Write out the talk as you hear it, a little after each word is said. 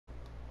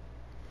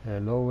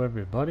Hello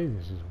everybody,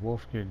 this is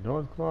Wolfskin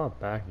Northclaw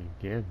back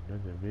again in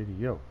another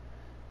video.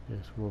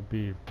 This will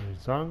be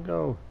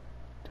Breezeango,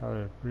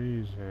 Tyler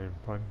Breeze, and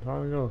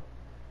Fandango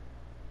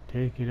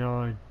taking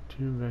on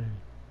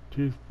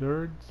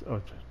two-thirds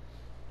of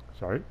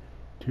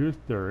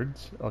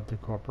the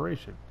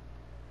corporation.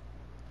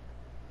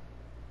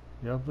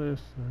 The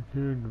uplifts,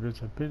 raccoon,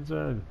 Rissa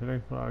Pinza, and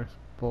fennec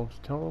Vulpes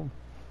Telum,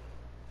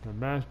 the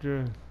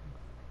master,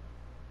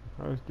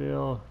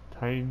 Clydesdale,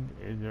 tightened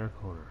in their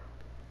corner.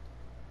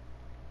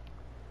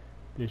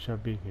 They shall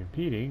be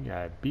competing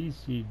at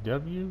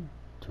BCW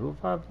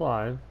 205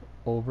 Live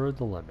Over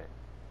the Limit.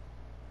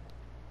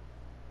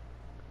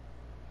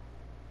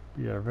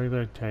 Be a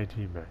regular tag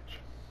team match.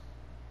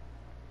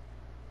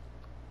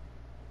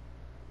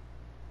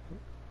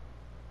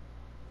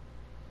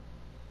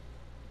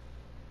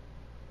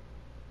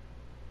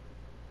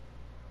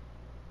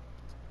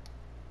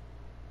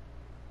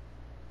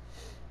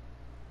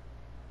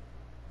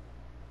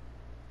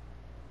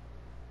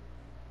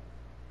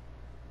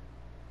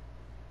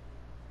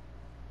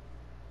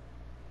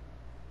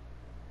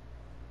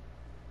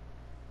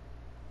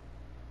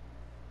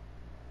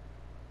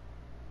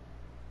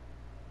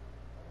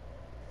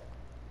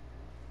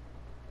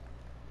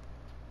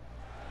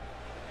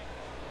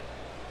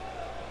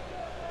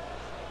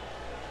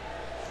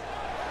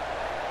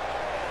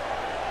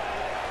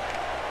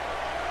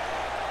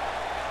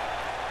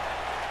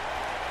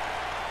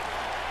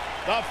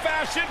 The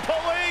Fashion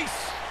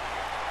Police!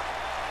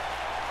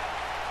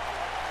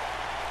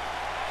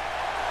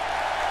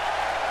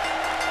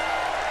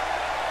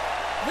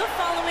 The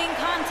following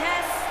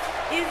contest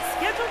is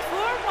scheduled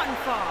for one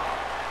fall.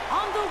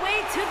 On the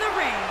way to the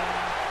ring,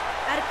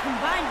 at a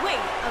combined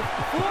weight of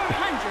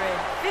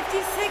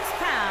 456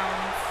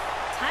 pounds,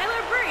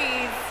 Tyler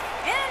Breeze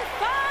and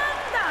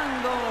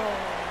Fandango.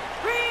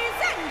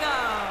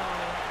 Breezeango.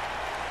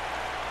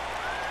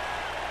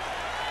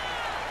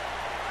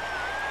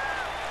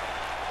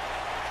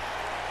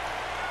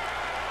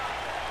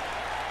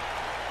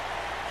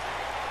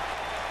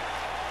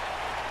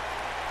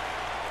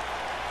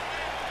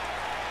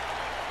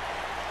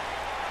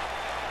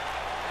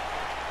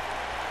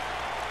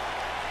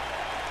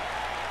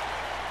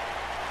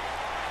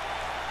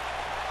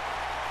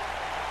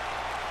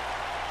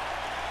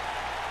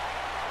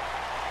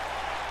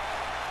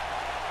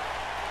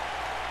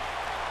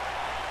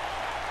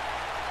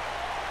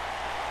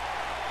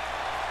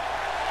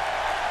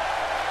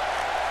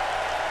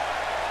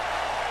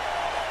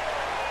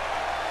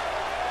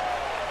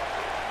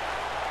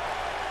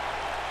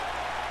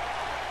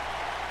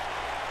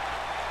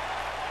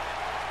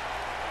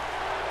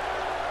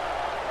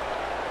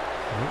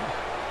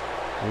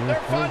 They're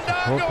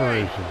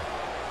fandangoing!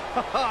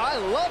 I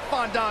love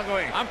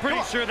fandangoing! I'm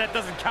pretty sure that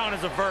doesn't count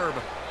as a verb.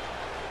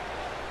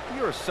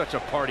 You're such a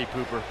party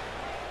pooper.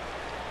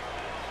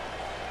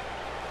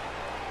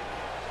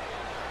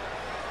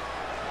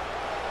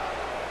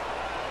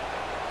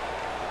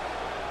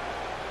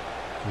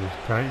 He's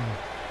tightened.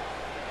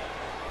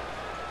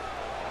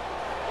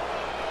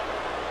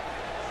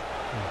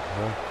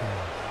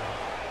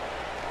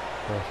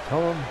 Let's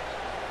tell him.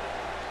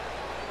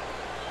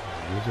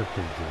 Rissa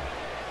Pinza.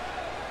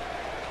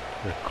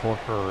 The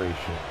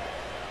corporation.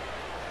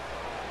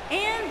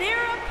 And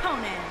their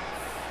opponents,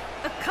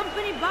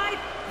 accompanied by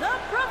the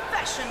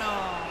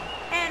professional,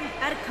 and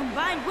at a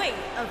combined weight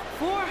of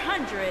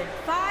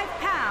 405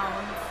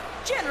 pounds,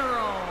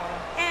 General,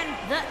 and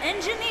the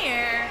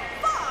engineer,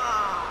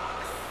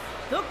 Fox,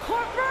 the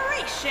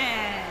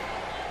corporation.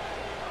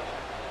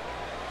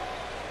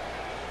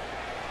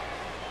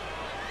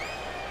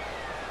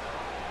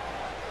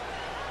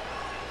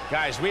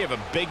 Guys, we have a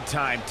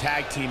big-time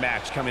tag team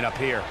match coming up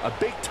here. A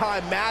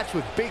big-time match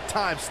with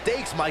big-time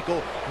stakes,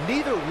 Michael.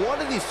 Neither one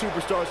of these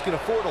superstars can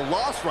afford a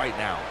loss right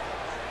now.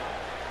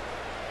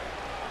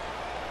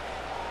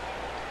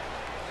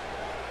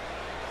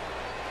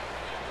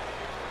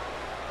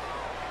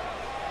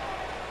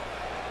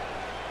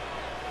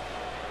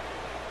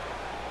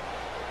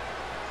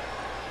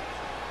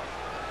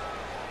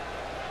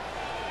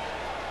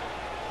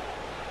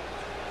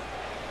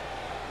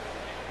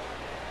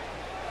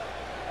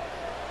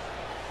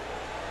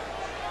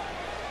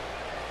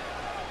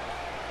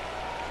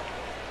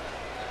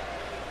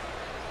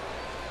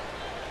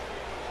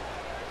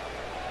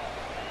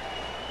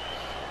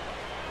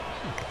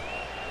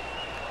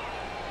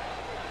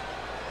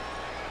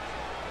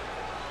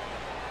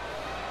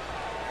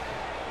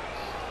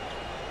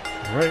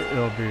 Right,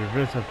 it'll be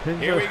Rissa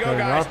Pinza. Here we go,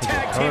 guys.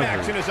 Tag team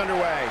action is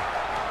underway.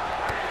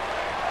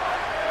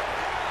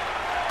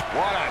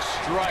 What a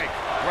strike.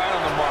 Right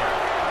on the mark.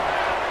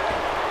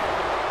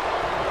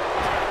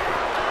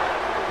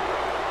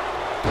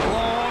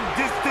 Long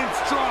distance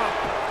drop.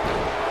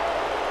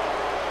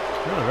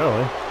 Not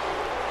really.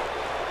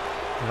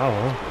 No.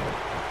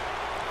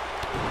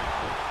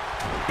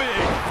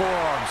 Big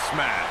forearm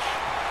smash.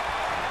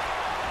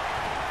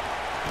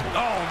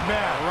 Oh,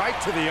 man.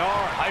 Right to the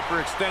arm.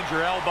 Hyperextend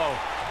your elbow.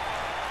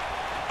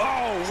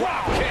 Oh,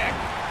 wow. Kick.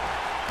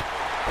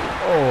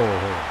 Oh.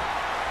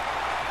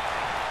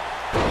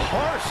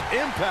 harsh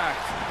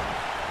impact.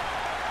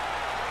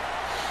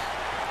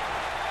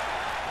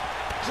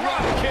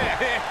 Drop kick.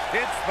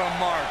 Hits the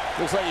mark.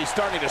 Looks like he's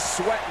starting to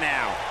sweat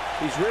now.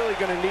 He's really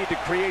going to need to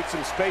create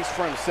some space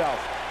for himself.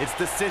 It's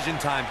decision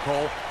time,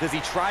 Cole. Does he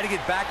try to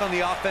get back on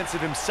the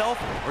offensive himself,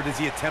 or does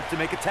he attempt to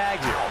make a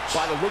tag here?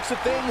 By the looks of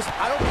things,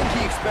 I don't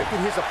think he expected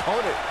his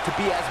opponent to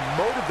be as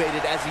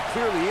motivated as he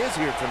clearly is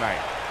here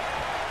tonight.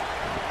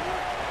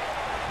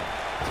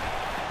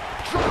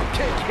 Drop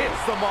kick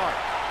hits the mark.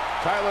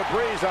 Tyler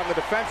Breeze on the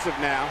defensive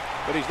now,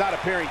 but he's not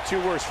appearing too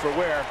worse for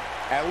wear.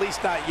 At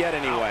least not yet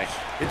anyway.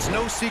 It's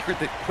no secret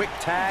that quick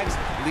tags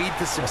lead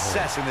to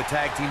success in the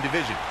tag team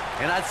division.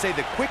 And I'd say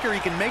the quicker he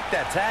can make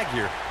that tag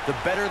here, the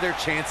better their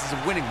chances of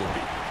winning will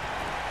be.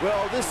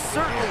 Well, this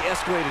certainly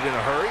escalated in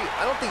a hurry.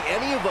 I don't think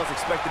any of us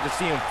expected to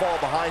see him fall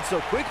behind so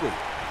quickly.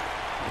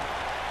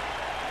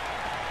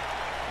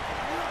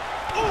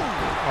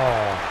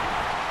 Oh,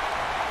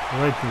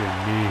 right to the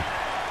knee.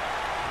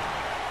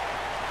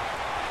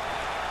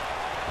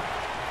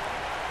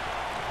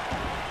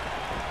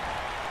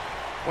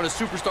 When a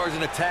superstar is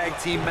in a tag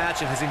team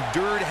match and has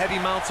endured heavy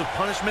amounts of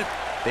punishment,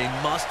 they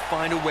must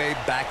find a way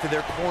back to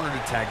their corner to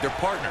tag their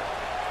partner.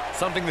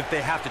 Something that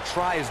they have to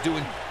try is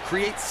doing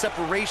create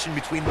separation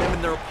between them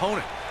and their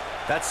opponent.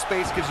 That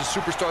space gives a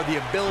superstar the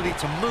ability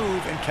to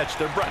move and catch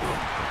their breath.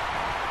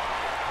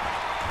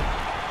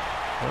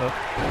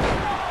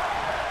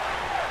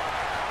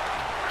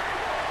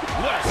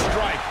 What a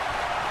strike.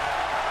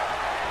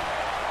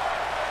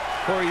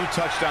 Corey, you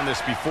touched on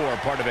this before.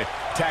 Part of a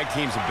tag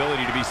team's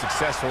ability to be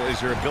successful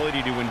is their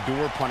ability to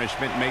endure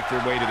punishment and make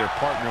their way to their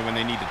partner when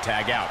they need to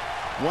tag out.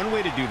 One way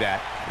to do that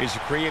is to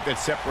create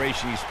that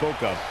separation you spoke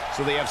of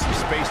so they have some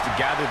space to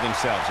gather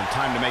themselves and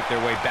time to make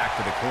their way back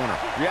to the corner.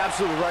 You're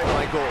absolutely right,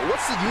 Michael.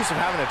 What's the use of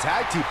having a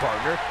tag team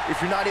partner if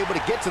you're not able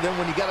to get to them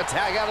when you got to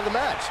tag out of the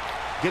match?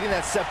 Getting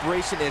that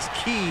separation is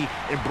key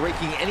in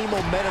breaking any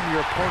momentum your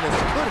opponents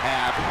could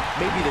have,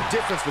 maybe the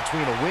difference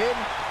between a win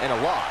and a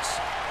loss,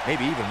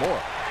 maybe even more.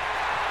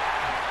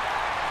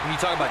 When you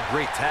talk about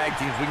great tag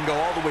teams, we can go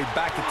all the way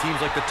back to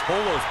teams like the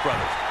Tolos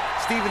brothers,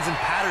 Stevens and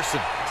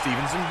Patterson,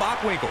 Stevens and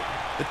Bockwinkel,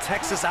 the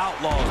Texas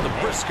Outlaws, the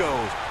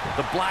Briscoes,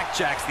 the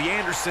Blackjacks, the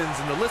Andersons,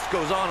 and the list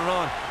goes on and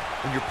on.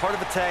 When you're part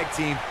of a tag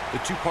team, the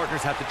two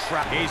partners have to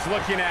trap. He's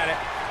looking at it.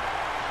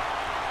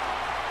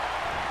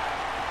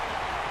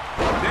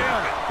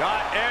 Nailed it.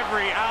 Got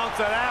every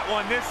ounce of that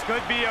one. This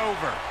could be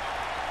over.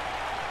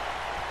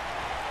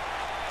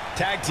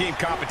 Tag team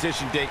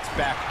competition dates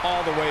back all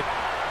the way.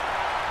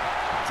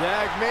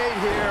 Tag made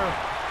here.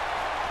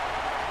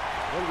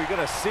 What are we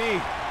gonna see?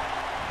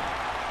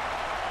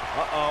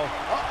 Uh-oh.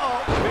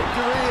 Uh-oh.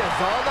 Victory is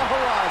on the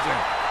horizon.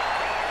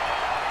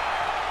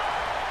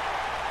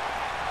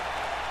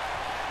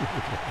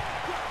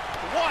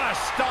 What a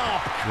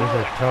stomp. This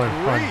is telling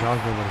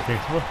Fandango when it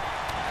takes one.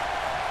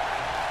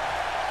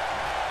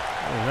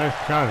 Oh, nice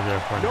counter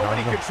there, Fandango.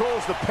 Nobody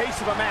controls the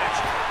pace of a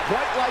match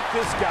quite like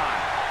this guy.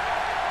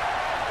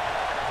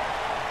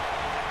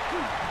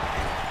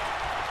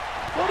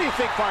 What do you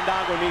think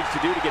Fandango needs to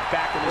do to get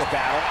back in this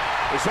battle?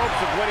 His hopes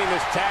of winning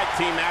this tag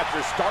team match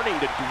are starting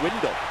to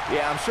dwindle.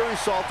 Yeah, I'm sure he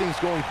saw things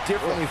going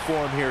differently for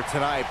him here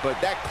tonight, but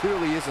that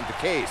clearly isn't the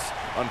case,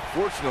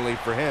 unfortunately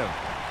for him.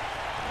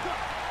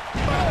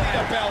 Belly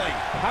to belly.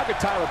 How could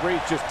Tyler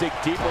Breeze just dig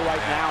deeper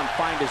right now and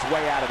find his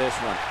way out of this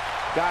one?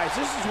 Guys,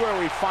 this is where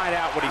we find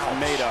out what he's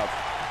made of.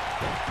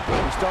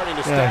 He's starting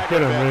to stagger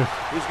a bit.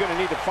 He's going to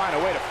need to find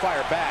a way to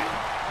fire back.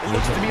 It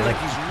looks to me like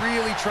he's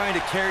really trying to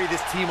carry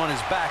this team on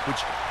his back,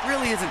 which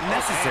really isn't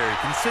necessary,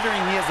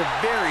 considering he has a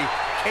very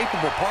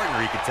capable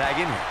partner he could tag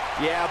in here.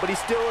 Yeah, but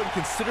he's still in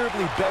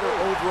considerably better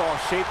overall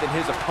shape than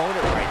his opponent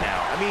right now.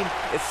 I mean,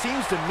 it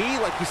seems to me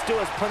like he still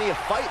has plenty of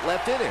fight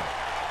left in him.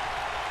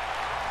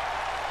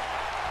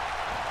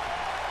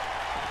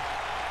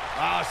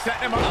 Oh,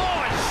 setting him up.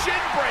 Oh, a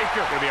shin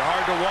breaker. Gonna be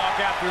hard to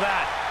walk after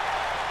that.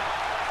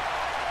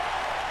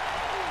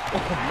 Oh,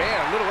 man,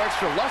 a little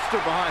extra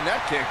luster behind that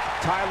kick.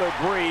 Tyler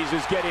Breeze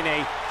is getting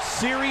a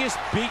serious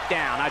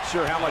beatdown. Not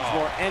sure how much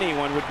more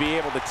anyone would be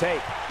able to take.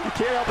 You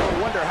can't help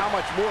but wonder how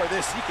much more of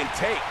this he can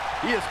take.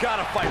 He has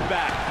got to fight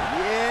back.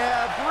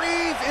 Yeah,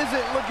 Breeze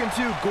isn't looking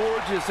too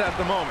gorgeous at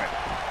the moment.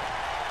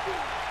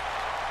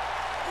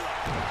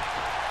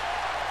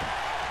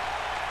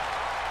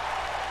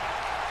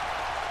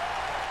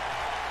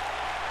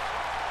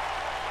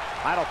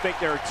 I don't think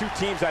there are two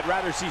teams I'd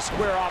rather see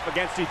square off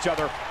against each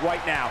other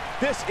right now.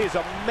 This is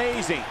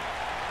amazing.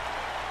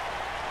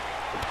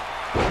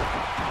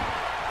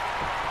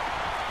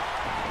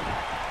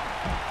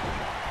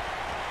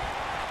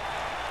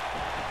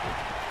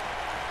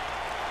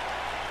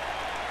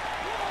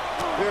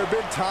 There have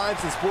been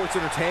times in sports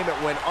entertainment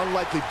when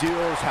unlikely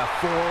duos have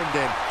formed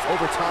and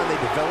over time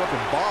they develop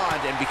and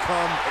bond and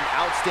become an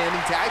outstanding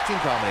tag team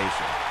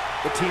combination.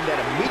 The team that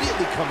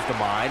immediately comes to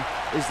mind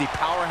is the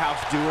powerhouse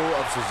duo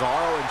of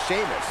Cesaro and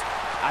Sheamus.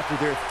 After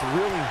their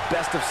thrilling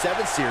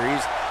best-of-7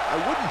 series,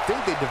 I wouldn't think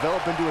they'd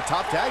develop into a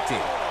top tag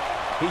team.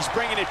 He's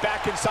bringing it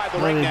back inside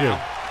the ring now.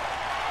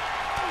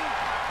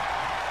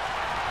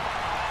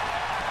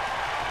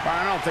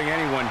 I don't think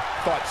anyone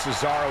thought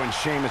Cesaro and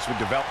Sheamus would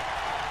develop.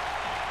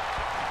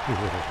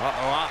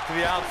 Uh-oh, off to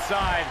the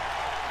outside.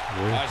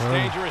 That's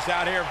dangerous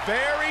out here.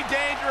 Very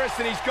dangerous,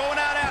 and he's going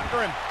out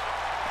after him.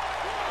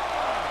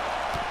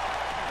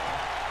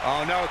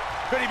 Oh, no.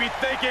 Could he be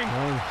thinking?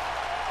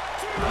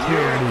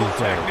 Beautiful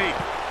technique.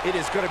 It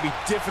is going to be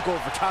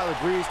difficult for Tyler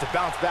Breeze to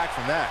bounce back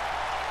from that.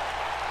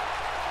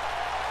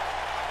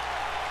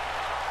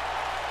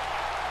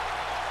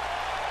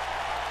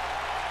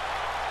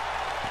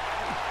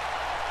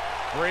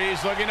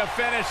 Breeze looking to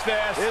finish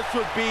this. This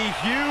would be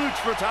huge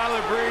for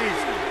Tyler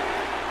Breeze.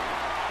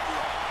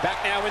 Back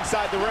now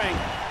inside the ring.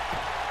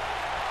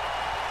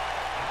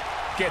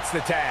 Gets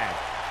the tag.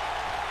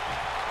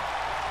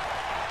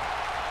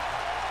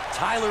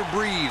 Tyler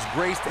Breeze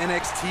graced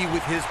NXT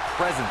with his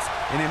presence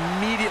and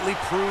immediately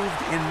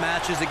proved in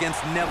matches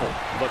against Neville.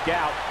 Look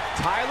out.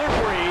 Tyler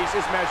Breeze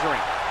is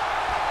measuring.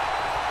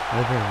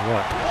 Measuring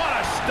what? What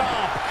a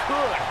stomp.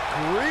 Good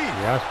grief.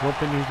 The ass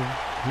whooping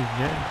he's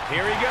getting.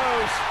 Here he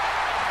goes.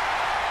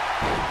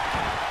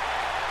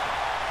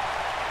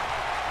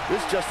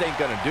 This just ain't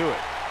gonna do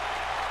it.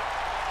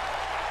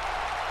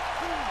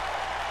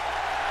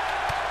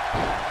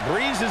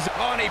 Breeze is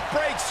on, he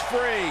breaks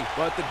free.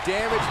 But the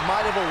damage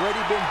might have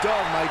already been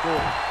done, Michael.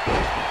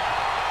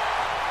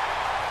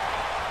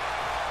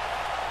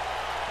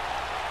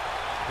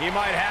 He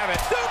might have it.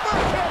 Super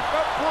kick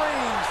from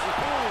Breeze.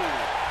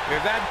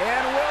 If that,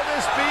 and will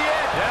this be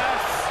it?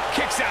 Yes.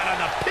 Kicks out on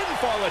the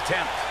pinfall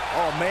attempt.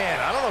 Oh man,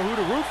 I don't know who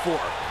to root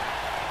for.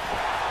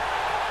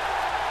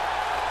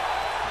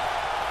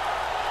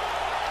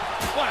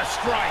 What a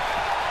strike.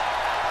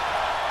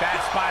 Bad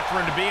spot for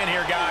him to be in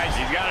here, guys.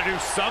 He's got to do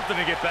something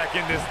to get back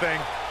in this thing.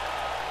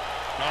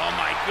 Oh,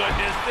 my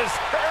goodness, this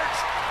hurts.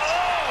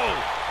 Oh!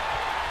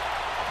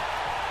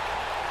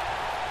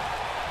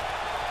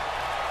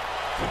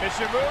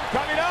 Submission move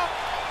coming up.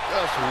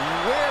 Just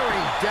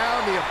wearing down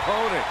the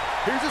opponent.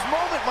 Here's his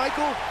moment,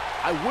 Michael.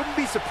 I wouldn't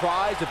be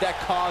surprised if that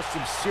caused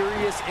some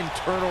serious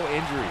internal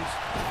injuries.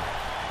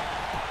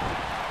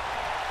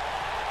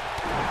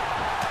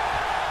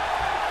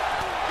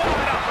 What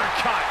an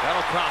uppercut.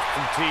 That'll cost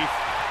some teeth.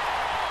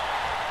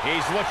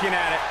 He's looking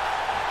at it.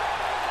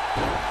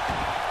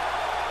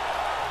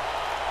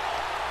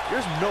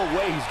 There's no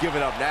way he's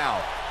giving up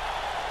now.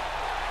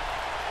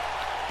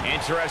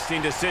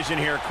 Interesting decision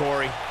here,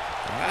 Corey.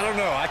 I don't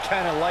know. I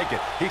kind of like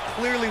it. He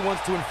clearly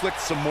wants to inflict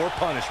some more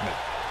punishment.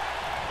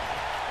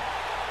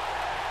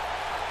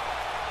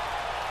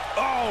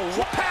 Oh,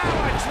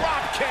 power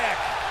drop kick.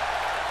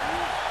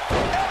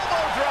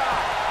 Elbow drop.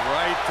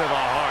 Right to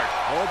the heart.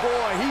 Oh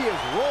boy, he is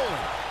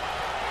rolling.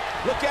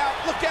 Look out,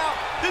 look out.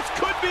 This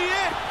could be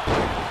it.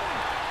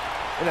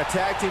 In a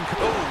tag team.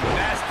 Oh,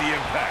 nasty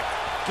impact.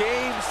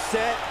 Game,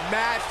 set,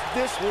 match.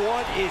 This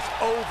one is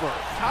over.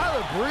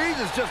 Tyler Breeze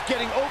is just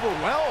getting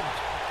overwhelmed.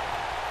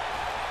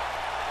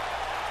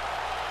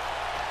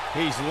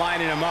 He's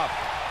lining him up.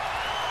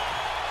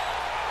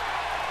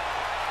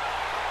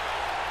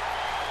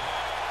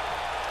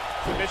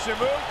 Submission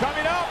move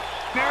coming up.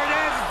 There it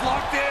is. It's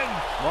locked in.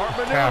 Smart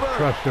maneuver. Calf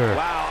crusher.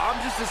 Wow, I'm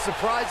just as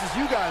surprised as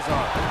you guys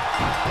are.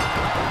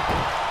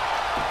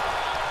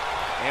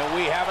 And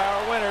we have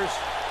our winners.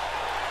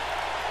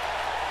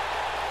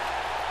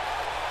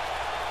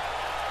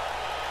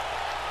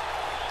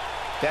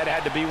 That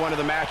had to be one of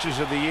the matches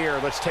of the year.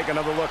 Let's take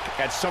another look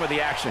at some of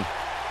the action.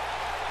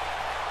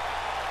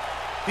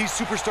 These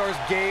superstars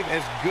gave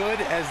as good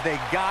as they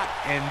got,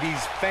 and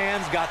these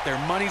fans got their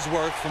money's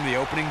worth from the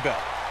opening bell.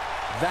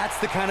 That's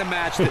the kind of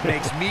match that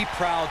makes me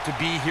proud to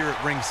be here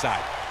at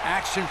ringside.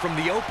 Action from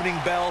the opening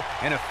bell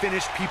and a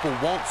finish people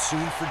won't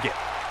soon forget.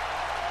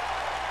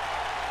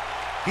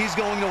 He's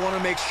going to want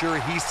to make sure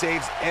he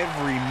saves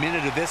every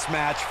minute of this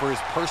match for his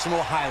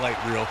personal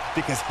highlight reel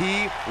because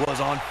he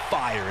was on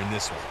fire in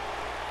this one.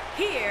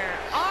 Here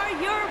are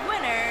your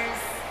winners,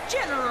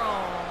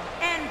 General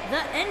and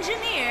the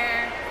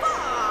Engineer,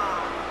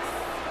 Fox,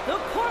 the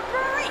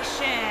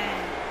Corporation.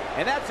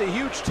 And that's a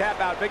huge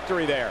tap-out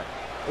victory there.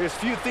 There's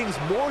few things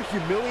more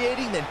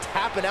humiliating than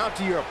tapping out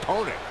to your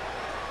opponent.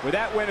 With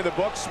that win in the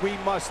books, we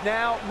must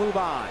now move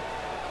on.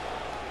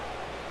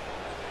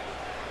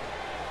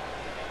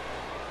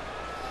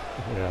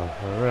 Yeah,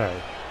 all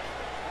right.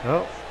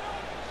 Well,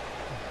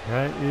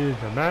 that is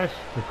the match.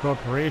 The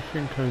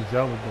Corporation comes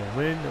out with the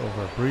win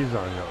over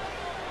Breezeango.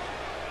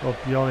 Hope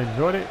you all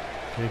enjoyed it.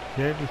 Take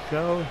care of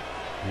yourselves.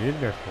 See you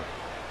next one.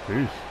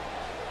 Peace.